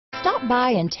Stop by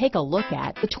and take a look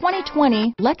at the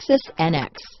 2020 Lexus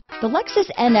NX. The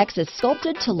Lexus NX is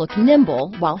sculpted to look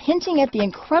nimble while hinting at the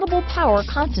incredible power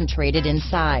concentrated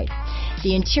inside.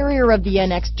 The interior of the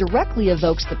NX directly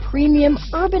evokes the premium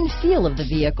urban feel of the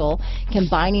vehicle,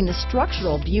 combining the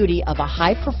structural beauty of a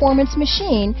high-performance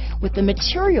machine with the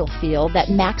material feel that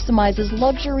maximizes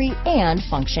luxury and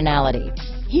functionality.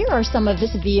 Here are some of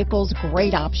this vehicle's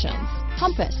great options: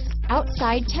 compass,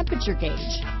 outside temperature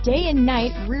gauge, day and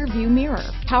night rear view mirror,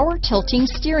 power tilting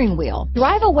steering wheel.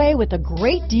 Drive away with a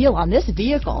great deal on this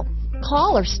vehicle.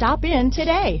 Call or stop in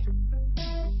today.